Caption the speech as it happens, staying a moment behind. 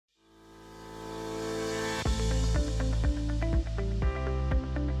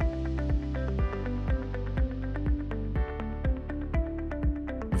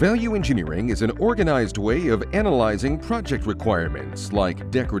Value engineering is an organized way of analyzing project requirements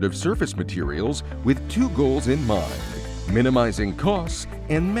like decorative surface materials with two goals in mind: minimizing costs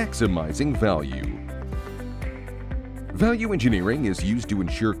and maximizing value. Value engineering is used to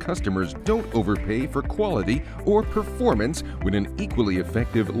ensure customers don't overpay for quality or performance when an equally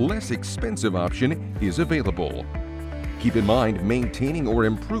effective, less expensive option is available. Keep in mind, maintaining or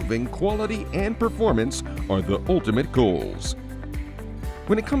improving quality and performance are the ultimate goals.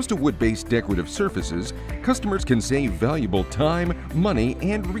 When it comes to wood-based decorative surfaces, customers can save valuable time, money,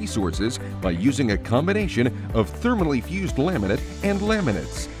 and resources by using a combination of thermally fused laminate and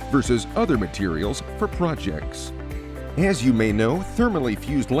laminates versus other materials for projects. As you may know, thermally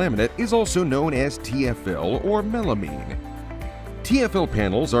fused laminate is also known as TFL or melamine. TFL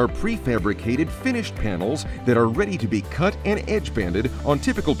panels are prefabricated finished panels that are ready to be cut and edge banded on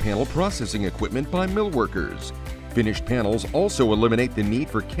typical panel processing equipment by millworkers. Finished panels also eliminate the need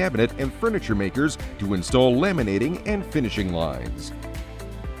for cabinet and furniture makers to install laminating and finishing lines.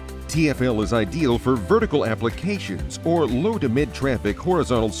 TFL is ideal for vertical applications or low to mid-traffic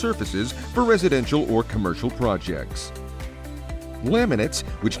horizontal surfaces for residential or commercial projects. Laminates,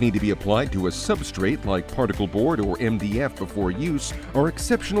 which need to be applied to a substrate like particle board or MDF before use, are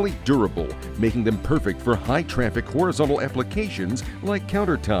exceptionally durable, making them perfect for high-traffic horizontal applications like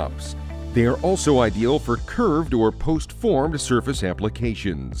countertops. They are also ideal for curved or post-formed surface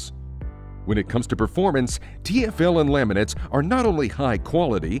applications. When it comes to performance, TFL and laminates are not only high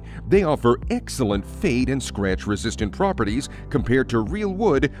quality, they offer excellent fade and scratch-resistant properties compared to real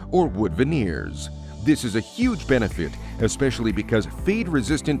wood or wood veneers. This is a huge benefit, especially because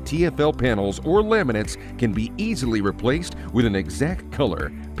fade-resistant TFL panels or laminates can be easily replaced with an exact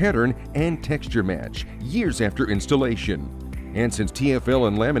color, pattern, and texture match years after installation. And since TFL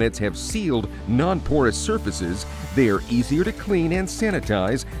and laminates have sealed, non-porous surfaces, they are easier to clean and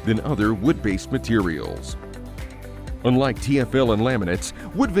sanitize than other wood-based materials. Unlike TFL and laminates,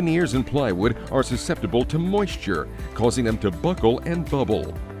 wood veneers and plywood are susceptible to moisture, causing them to buckle and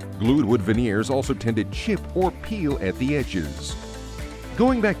bubble. Glued wood veneers also tend to chip or peel at the edges.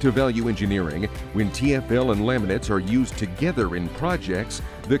 Going back to value engineering, when TFL and laminates are used together in projects,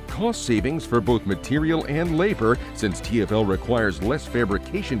 the cost savings for both material and labor, since TFL requires less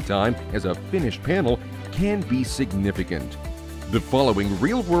fabrication time as a finished panel, can be significant. The following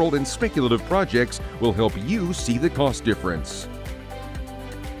real-world and speculative projects will help you see the cost difference.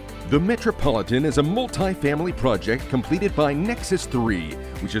 The Metropolitan is a multi-family project completed by Nexus 3,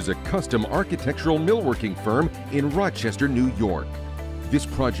 which is a custom architectural millworking firm in Rochester, New York. This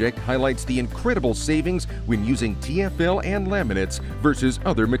project highlights the incredible savings when using TFL and laminates versus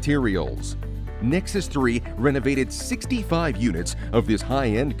other materials. Nexus 3 renovated 65 units of this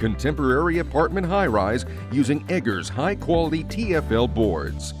high-end contemporary apartment high-rise using Eggers high-quality TFL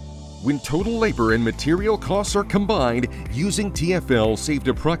boards. When total labor and material costs are combined, using TFL saved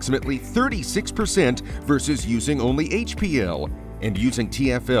approximately 36% versus using only HPL, and using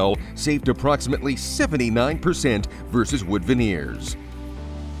TFL saved approximately 79% versus wood veneers.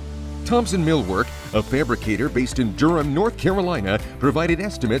 Thompson Millwork, a fabricator based in Durham, North Carolina, provided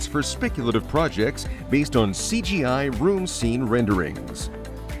estimates for speculative projects based on CGI room scene renderings.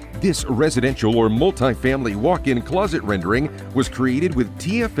 This residential or multi-family walk-in closet rendering was created with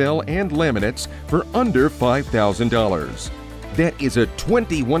TFL and laminates for under $5,000. That is a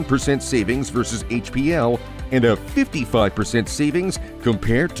 21% savings versus HPL and a 55% savings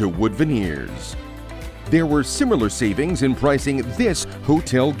compared to wood veneers. There were similar savings in pricing this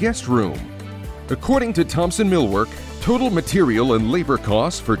hotel guest room. According to Thompson Millwork, total material and labor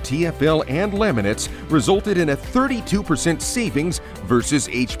costs for TFL and laminates resulted in a 32% savings versus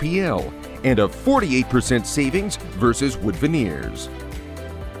HPL and a 48% savings versus wood veneers.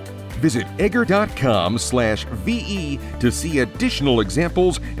 Visit Egger.com/VE to see additional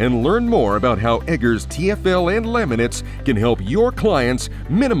examples and learn more about how Eggers TFL and laminates can help your clients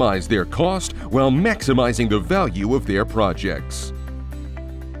minimize their cost while maximizing the value of their projects.